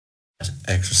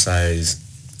exercise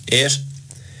 8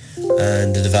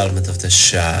 and the development of this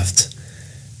shaft.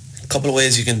 A couple of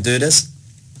ways you can do this.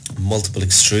 Multiple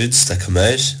extrudes that come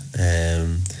out,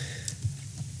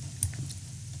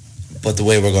 but the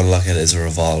way we're going to look at it is a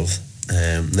revolve.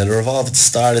 Now the revolve at the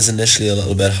start is initially a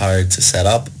little bit hard to set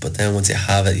up, but then once you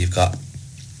have it, you've got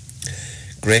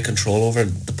great control over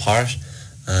the part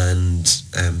and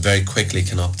very quickly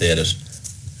can update it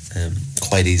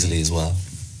quite easily as well.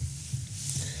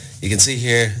 You can see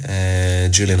here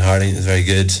Julian Harding is very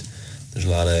good. There's a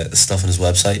lot of stuff on his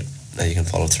website that you can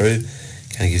follow through.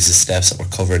 Kind of gives you the steps that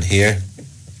we're covering here.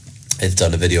 I've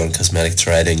done a video on cosmetic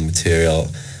threading, material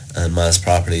and mass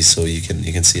properties, so you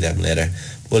can see them later.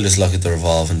 We'll just look at the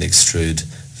revolve and the extrude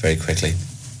very quickly.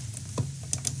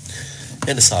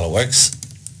 Into SOLIDWORKS,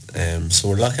 so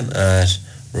we're looking at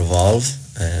revolve.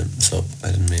 So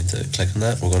I didn't mean to click on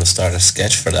that. We're going to start a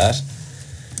sketch for that,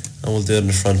 and we'll do it in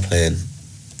the front plane.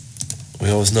 We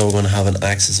always know we're going to have an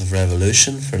axis of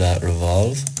revolution for that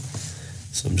revolve,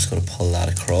 so I'm just going to pull that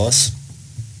across,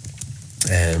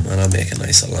 and I'll make it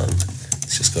nice and long.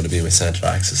 It's just going to be my center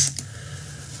axis.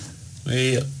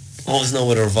 We always know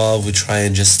with a revolve we try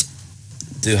and just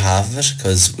do half of it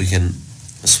because we can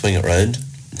swing it round,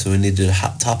 so we need to do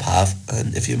the top half,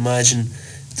 and if you imagine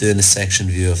doing a section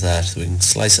view of that, we can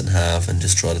slice it in half and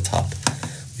just draw the top.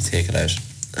 We take it out,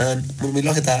 and when we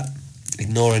look at that,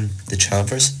 ignoring the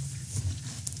chamfers,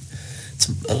 it's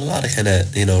a lot of kind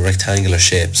of rectangular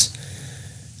shapes.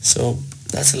 So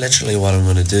that's literally what I'm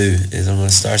going to do, is I'm going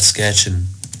to start sketching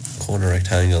corner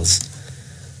rectangles.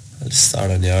 I'll just start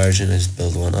on the origin. I just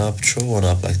build one up, throw one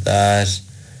up like that,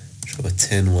 throw a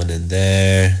thin one in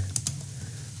there,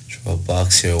 throw a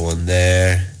boxier one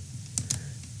there,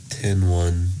 thin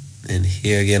one in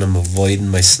here. Again, I'm avoiding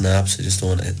my snaps. I just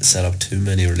don't want to set up too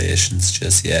many relations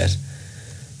just yet.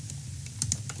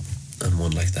 And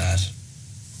one like that.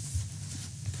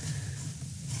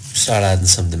 Start adding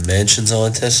some dimensions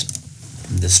onto it.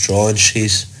 From this drawing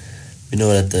sheet, we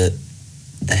know that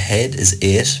the head is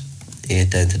 8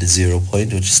 down to the 0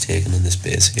 point, which is taken on this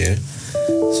base here.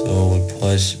 So we'll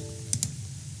put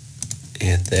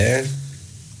 8 there.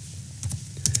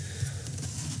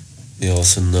 We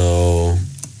also know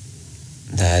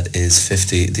that is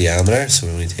 50 diameter, so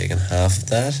we're only taking half of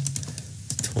that,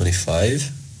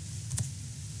 25.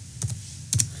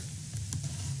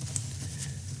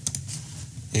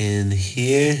 In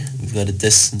here we've got a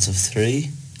distance of 3,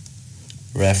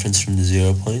 reference from the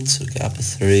 0 point, so gap of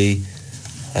 3,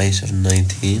 height of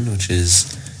 19, which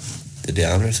is the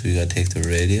diameter, so we've got to take the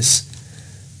radius.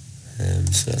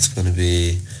 So that's going to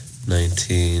be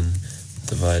 19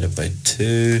 divided by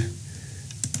 2,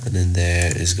 and in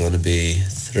there is going to be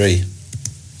 3.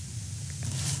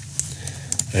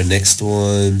 Our next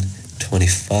one,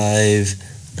 25,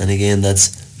 and again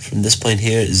that's from this point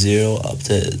here, 0 up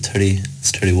to 30,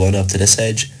 it's 31 up to this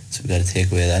edge, so we've got to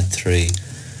take away that 3.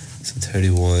 So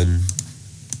 31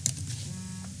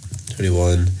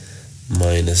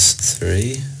 minus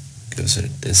 3 gives it a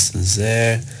distance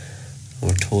there. And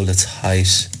we're told its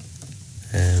height,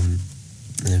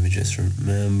 let me just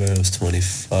remember, it was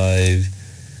 25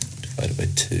 divided by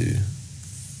 2.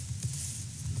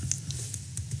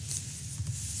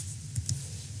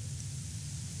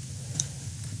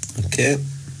 Okay.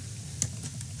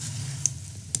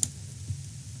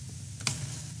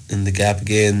 In the gap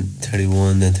again,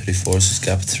 31, then 34, so it's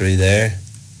gap 3 there.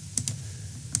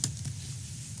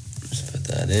 Just put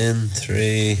that in,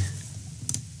 3.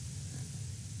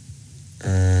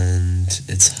 And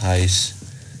its height,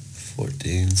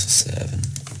 14, so 7.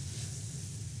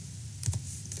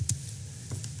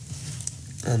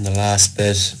 And the last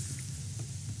bit,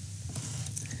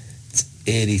 it's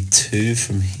 82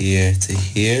 from here to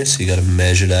here, so you got to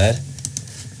measure that.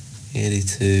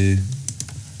 82.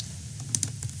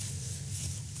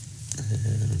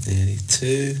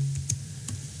 82,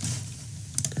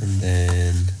 and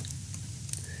then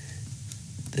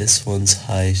this one's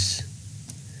height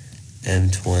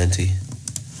M20,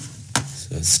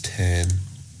 so it's 10.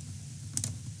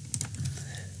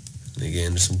 And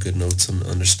again, there's some good notes on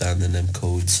understanding them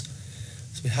codes.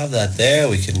 So we have that there.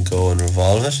 We can go and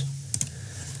revolve it,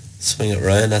 swing it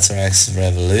around. That's our axis of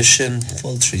revolution,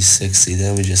 full 360.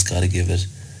 Then we just got to give it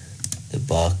the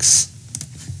box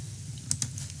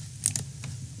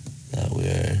that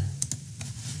we're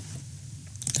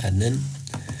adding in,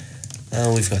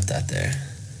 and we've got that there.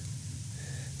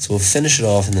 So we'll finish it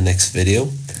off in the next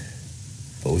video,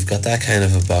 but we've got that kind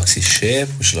of a boxy shape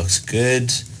which looks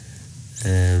good.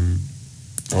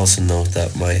 Also note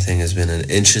that my thing has been in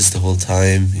inches the whole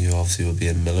time. You obviously will be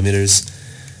in millimeters,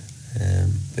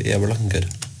 but yeah, we're looking good.